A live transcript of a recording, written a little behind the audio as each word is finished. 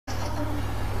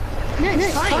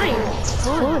it's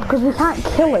fine. Because we can't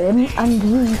kill him, and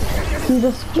he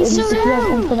just He's so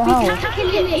low. infinite health.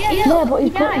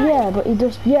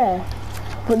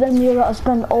 But then you got to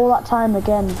spend all that time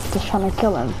again just trying to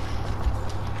kill him.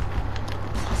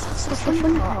 That's the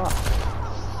fun part.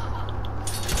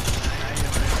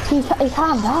 He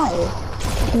can't die.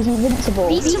 He's invincible.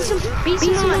 Beat him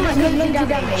like loads of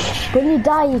damage. When you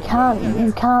die, you can't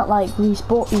like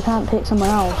respawn. You can't pick someone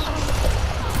else.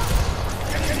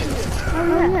 Oh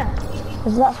yeah.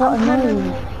 Because that's what I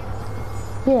mean.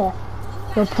 Yeah.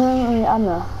 You're permanently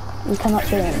Anna. You cannot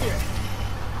change.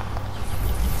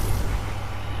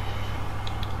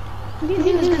 You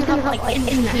think it's gonna have like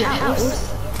in the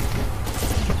house?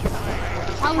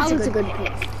 House is a good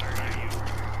pick.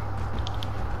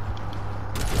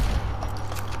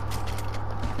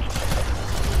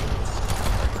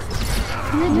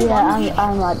 Yeah,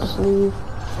 I might just leave.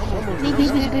 Leave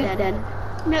then.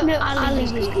 No, I'll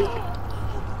leave this group.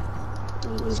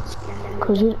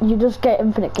 Because you just get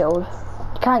infinite kills.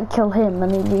 You can't kill him,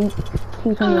 and he can just...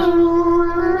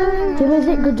 He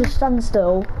legit could just stand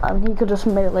still, and he could just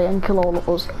melee and kill all of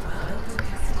us.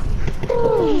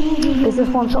 Is this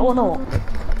one shot or not?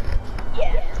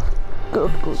 Yeah.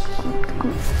 Good.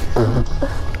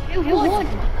 Who won?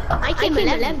 I came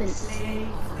 11th.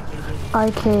 I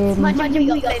came... Imagine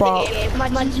we got but, the game.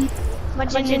 Imagine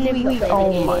we got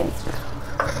oh my...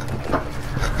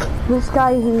 This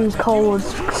guy who's called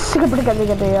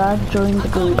Sigabrigadea joined the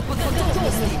group.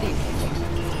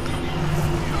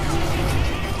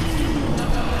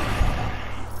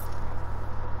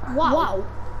 Wow.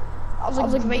 That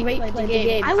was a great play the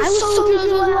game. I was so good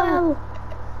as well.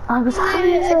 I was high.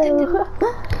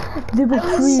 There were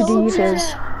 3 divas.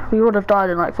 We would have died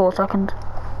in like 4 seconds.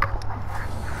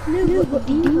 No, what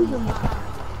diva?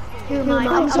 Who am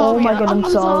I? Oh my god, I'm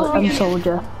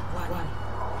soldier.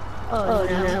 Oh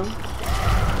no.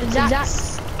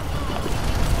 That's...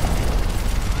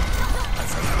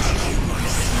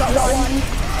 Got one.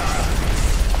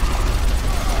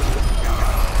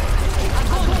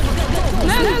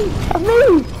 No! Me!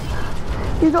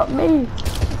 You got me!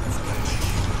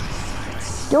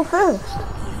 You're first!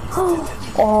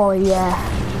 Oh yeah.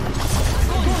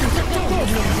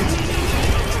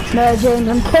 Mary James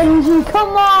and Kenji, come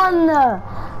on!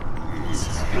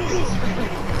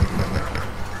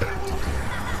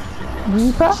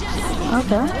 Reaper?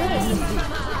 Okay.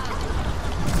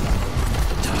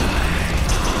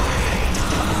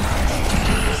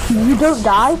 You don't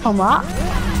die from that.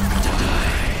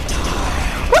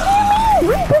 What do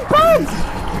you mean? Reaper's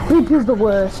bad! Reaper's the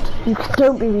worst. You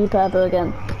don't be Reaper ever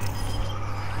again.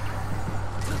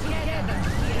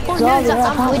 Sorry, I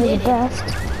can't be the best.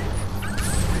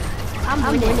 I'm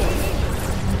winning it.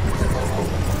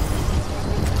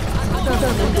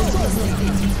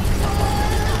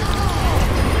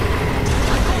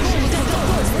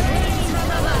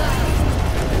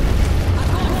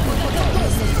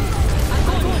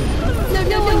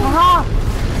 No. Aha!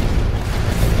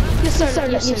 You're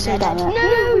so dead. No,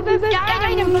 we both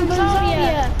died in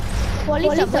Mongolia. Well, at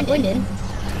least I'm winning.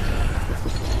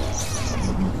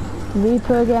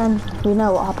 Reaper again. We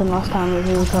know what happened last time with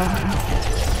Reaper.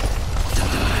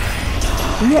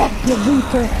 Yes, the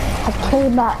Reaper has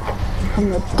came back from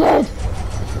the dead.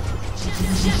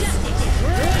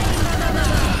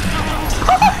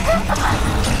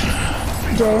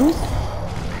 James?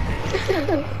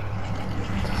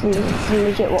 See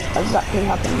legit what exactly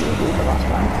happened with Reaper last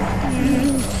time.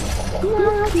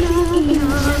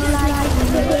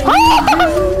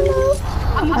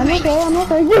 I'm okay.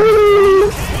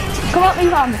 Come at me,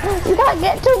 man. You can't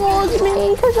get towards me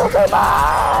because you're so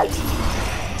bad.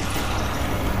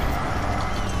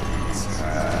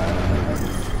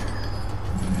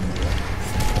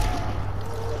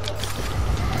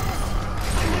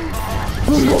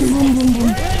 Boom.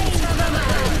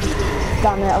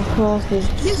 Damn it, of course, this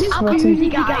sweaty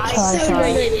guy so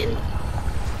brilliant.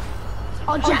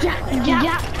 Oh, Jack is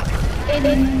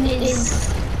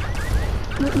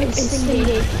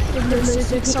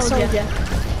the soldier.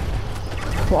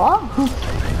 What?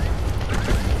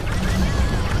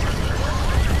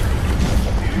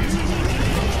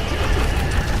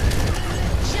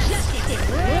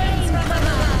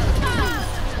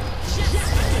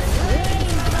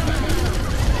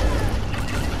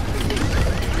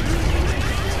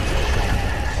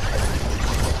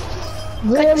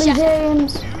 Really,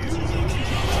 James?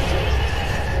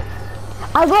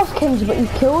 I lost Kings, but you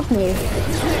killed me.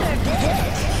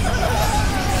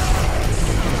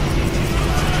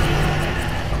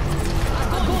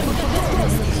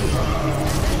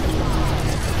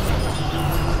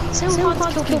 So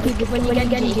hard to kill people when you get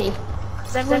Genji.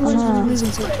 Everyone's really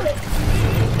moving to it.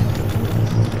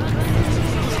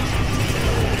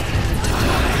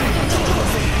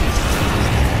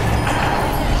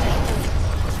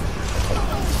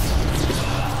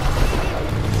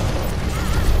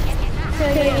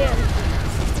 Yeah.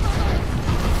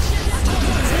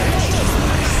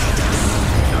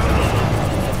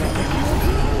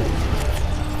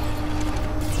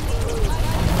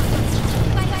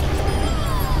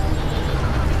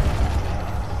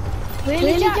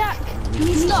 Really, Jack? Can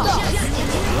you stop?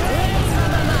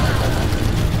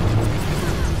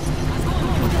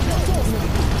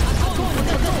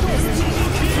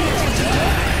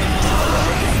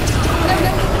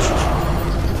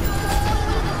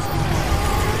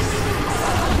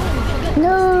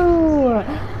 No!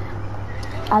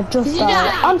 I just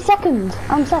died. I'm second.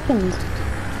 I'm second.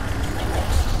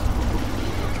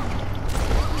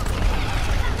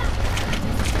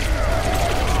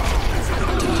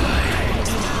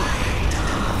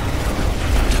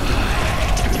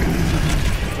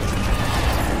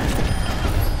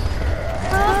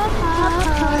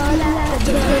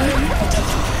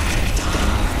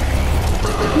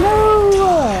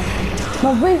 No!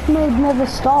 My wave mode never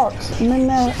starts, and then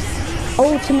the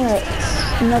ultimate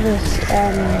never,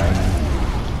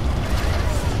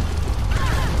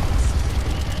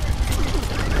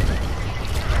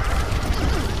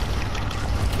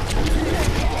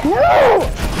 No!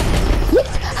 Yes!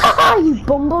 Haha, you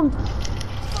bum bum!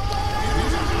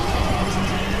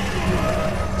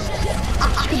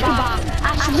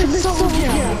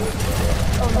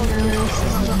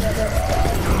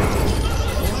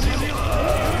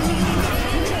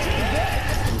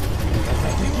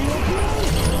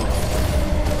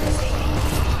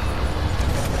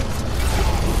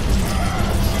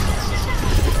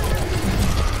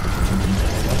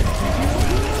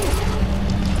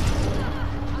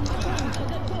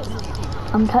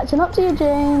 I'm catching up to you,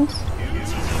 James.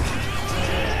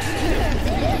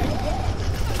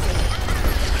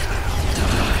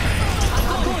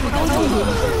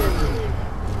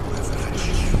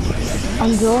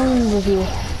 I'm drawing with you.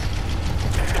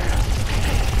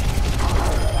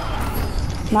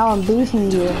 Now I'm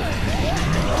beating you.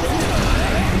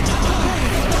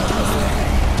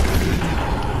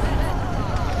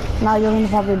 Now you're gonna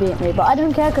probably beat me, but I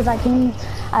don't care because I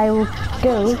will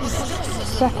go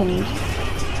second.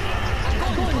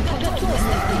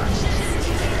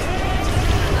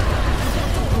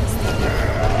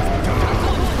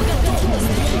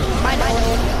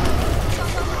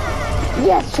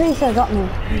 Yes, Teresa got me,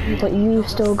 but you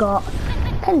still got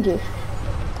Kenji.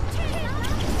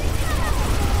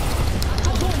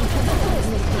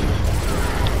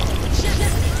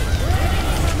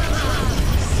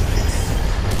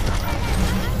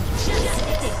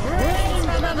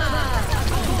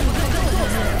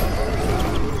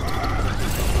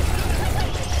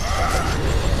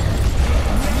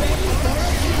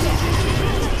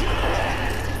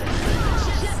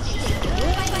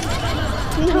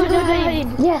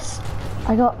 Yes,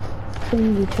 I got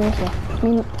thingy Tracer. I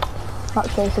mean, not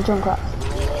Tracer, Junkrat.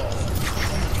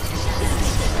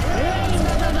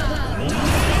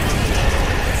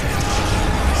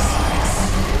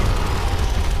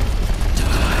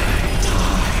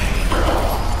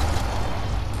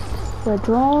 We're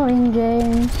drawing,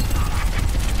 James.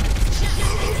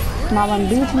 Now I'm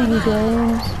beating you,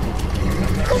 James.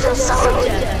 Because I'm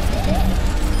soldier.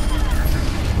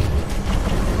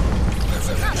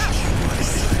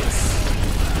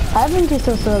 I think it's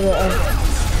also a bit of,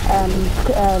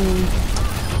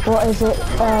 what is it,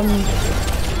 are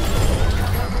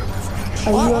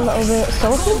you a little bit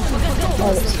salty?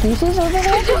 Excuses over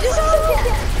there?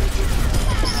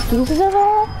 Excuses over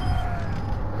there?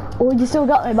 Oh, you still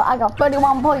got me, but I got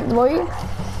 31 points, boy.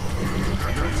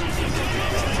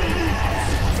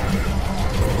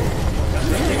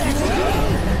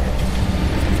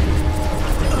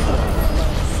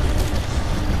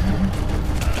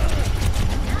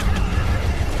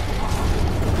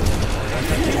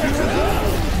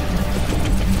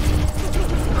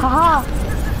 Haha,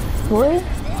 boy.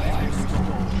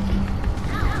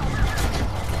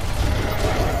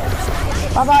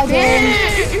 Bye bye,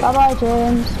 James. Bye bye,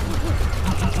 James.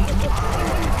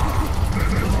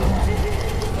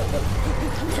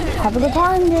 Have a good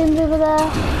time, James, over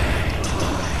there.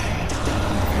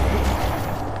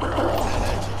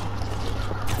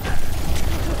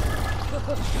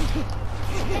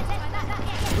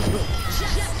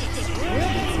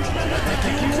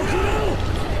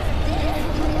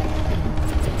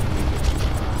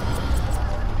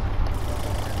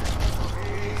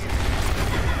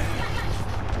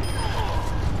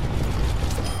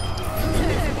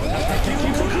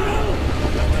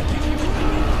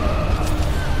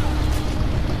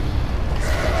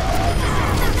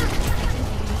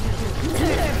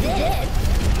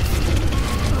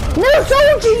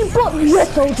 Yes,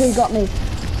 OJ got me.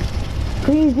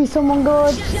 Please be someone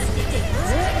good.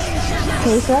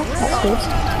 Okay, sir, that's good.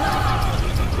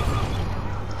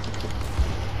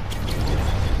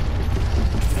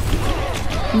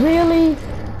 Really?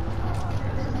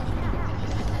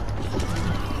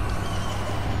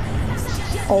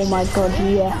 Oh my god,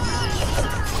 yes.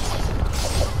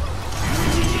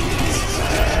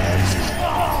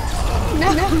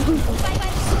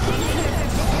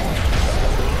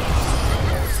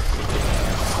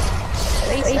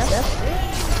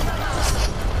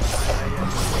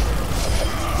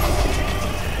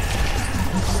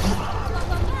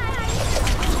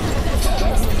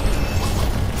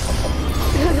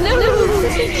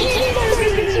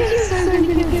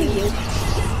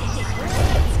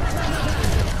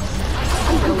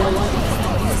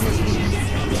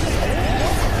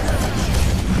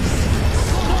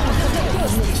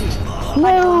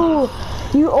 No!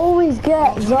 You always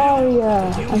get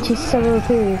Zarya, and she's so OP.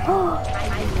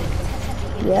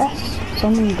 Yes,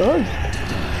 someone good.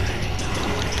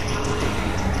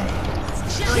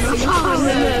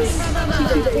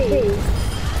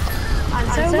 And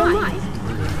so am I.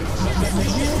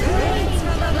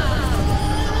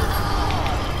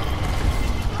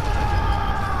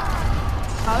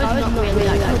 I was not really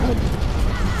like that.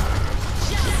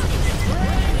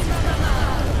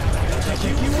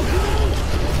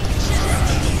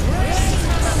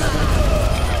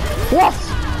 Yes!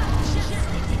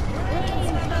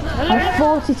 And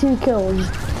 42 kills.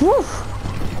 Woof!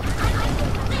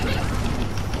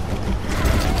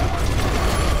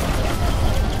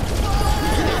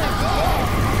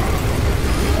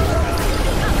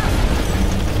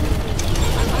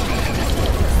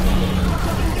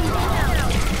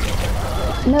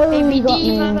 No, he got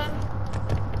me.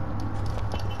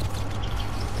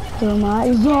 Who am I?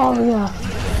 Zarya!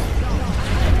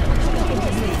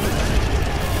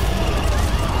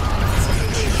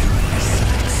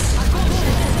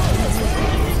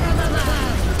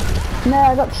 No,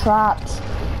 I got trapped.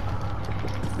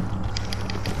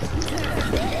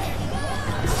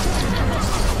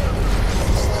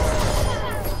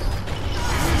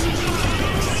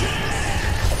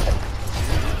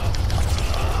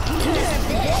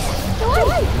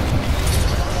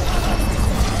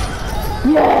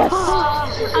 Yes!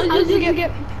 I'm just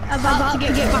about to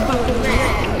get back on the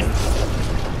red.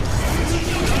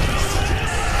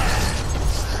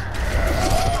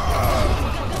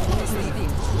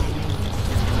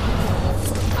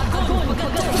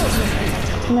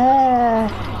 No.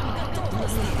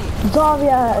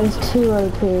 Zarya is too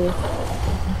OP.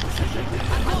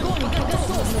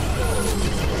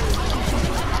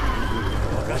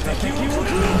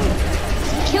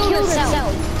 Kill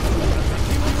yourself.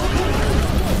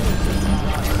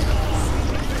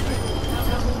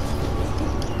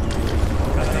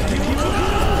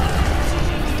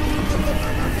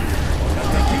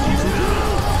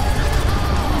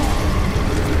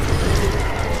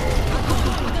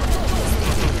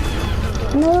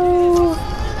 No.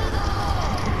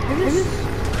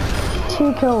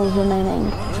 2 kills remaining.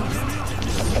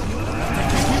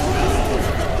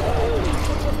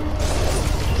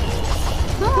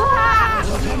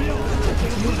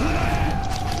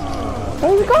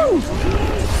 Where's he gone?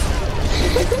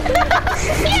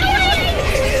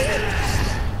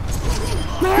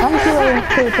 Thank you,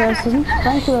 AFK person.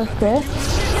 Thank you, AFK.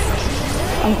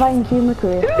 And thank you,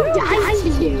 McCree.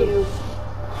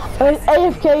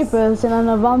 AFK person and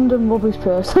a random rubbish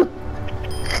person.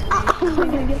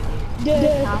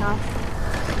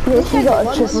 Yeah, she got a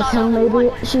triple kill maybe.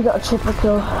 She got a triple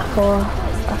kill for,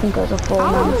 I think it was a 4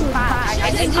 man. I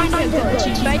didn't find her good. She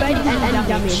barely did any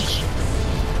damage.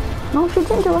 No, she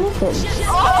didn't do anything.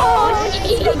 Oh,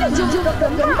 she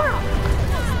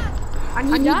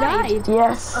and you died.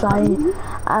 Yes, I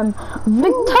am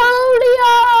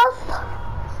victorious!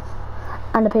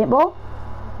 And a paintball.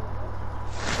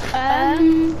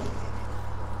 And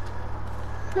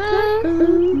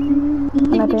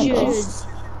a paintball.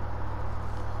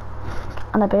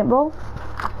 And a paintball.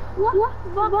 What?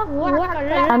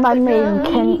 And my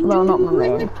main well, not my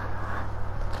main.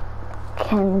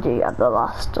 Kenji at the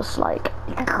last, just like.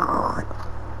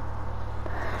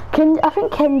 I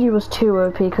think Kenji was too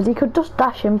OP because he could just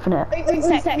dash infinite.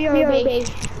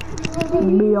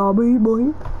 BRB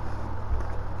boy.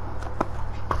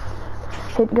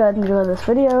 Hope you guys enjoyed this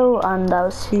video, and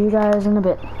I'll see you guys in a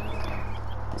bit.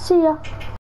 See ya.